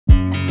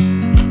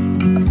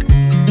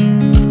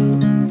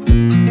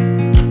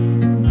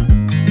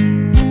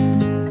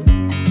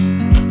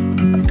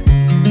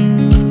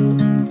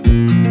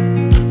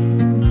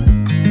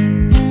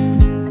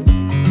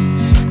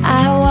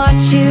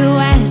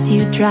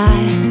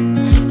try.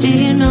 Do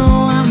you know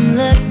I'm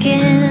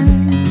looking?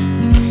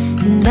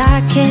 And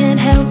I can't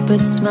help but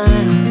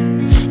smile.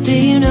 Do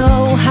you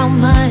know how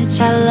much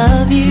I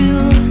love you?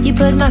 You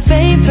put my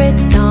favorite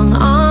song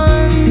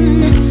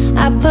on,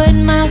 I put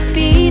my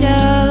feet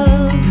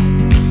up,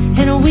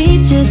 and we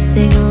just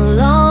sing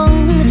along.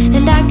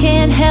 And I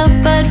can't help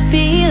but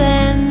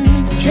feeling,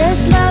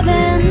 just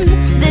loving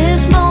this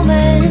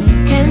moment.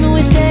 Can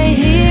we stay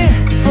here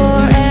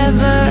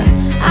forever?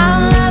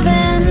 I'm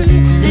loving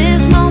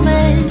this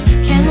moment.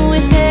 Can we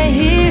stay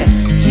here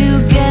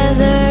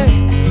together?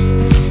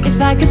 If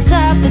I could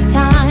stop the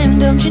time,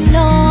 don't you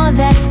know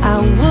that I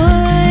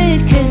would?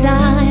 'Cause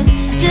I'm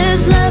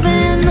just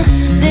loving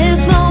this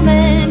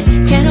moment.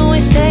 Can we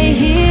stay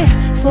here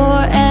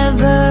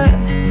forever?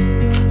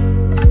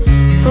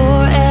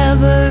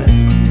 Forever,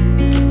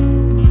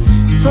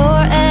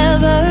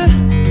 forever,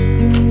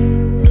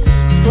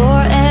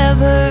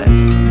 forever.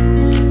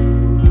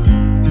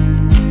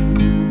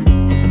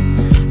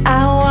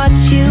 I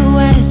watch you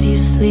as you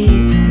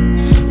sleep.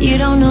 You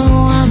don't know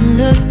I'm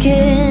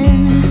looking.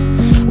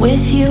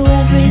 With you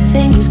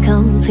everything's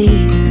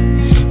complete.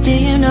 Do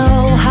you know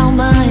how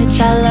much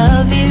I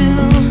love you?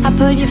 I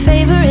put your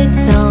favorite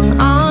song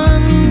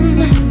on,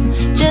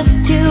 just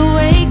to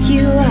wake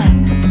you up.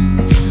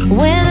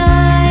 When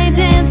I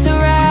dance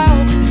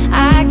around,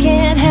 I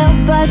can't help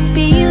but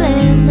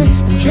feeling,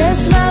 I'm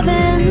just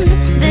loving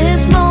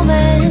this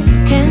moment.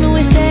 Can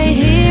we stay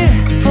here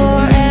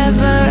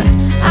forever?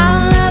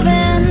 I'm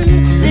loving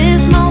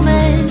this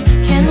moment.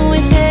 Can we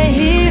stay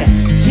here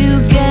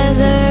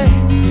together?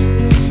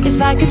 If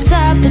I could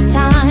stop the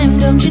time,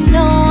 don't you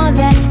know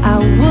that I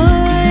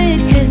would?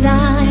 'Cause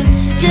I'm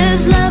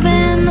just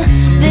loving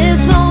this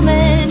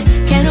moment.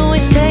 Can we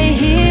stay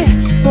here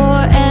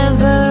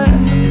forever?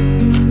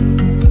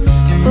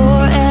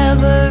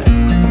 Forever,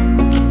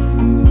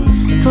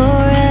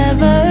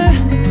 forever,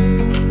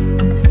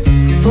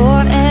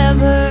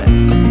 forever.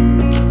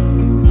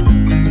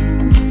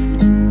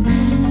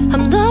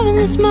 I'm loving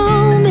this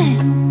moment.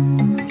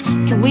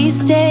 Can we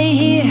stay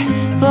here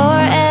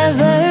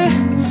forever?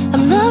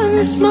 I'm loving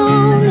this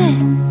moment.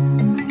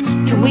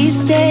 Can we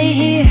stay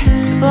here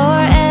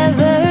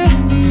forever?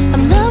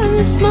 I'm loving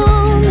this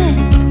moment.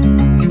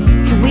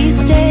 Can we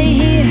stay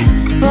here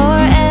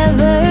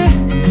forever?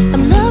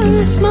 I'm loving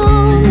this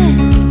moment.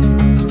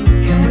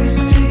 Can we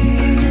stay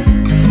here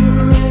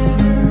forever?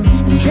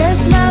 I'm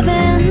just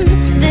loving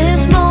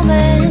this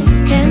moment.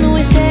 Can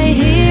we stay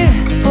here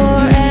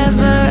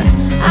forever?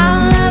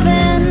 I'm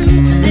loving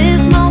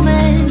this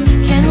moment.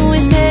 Can we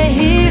stay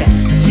here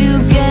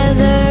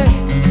together?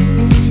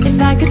 If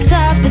I could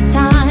stop the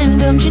time,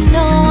 don't you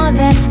know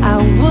that I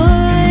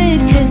would?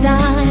 'Cause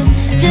I'm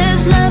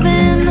just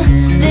loving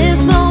this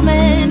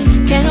moment.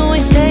 Can we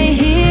stay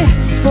here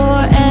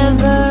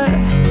forever?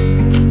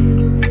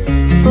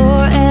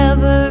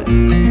 Forever,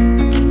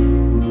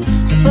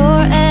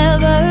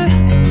 forever,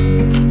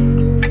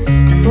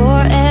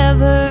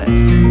 forever.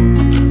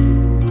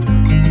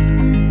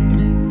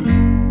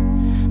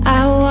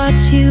 I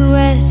watch you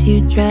as you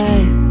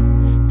drive.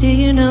 Do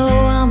you know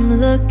I'm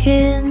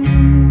looking?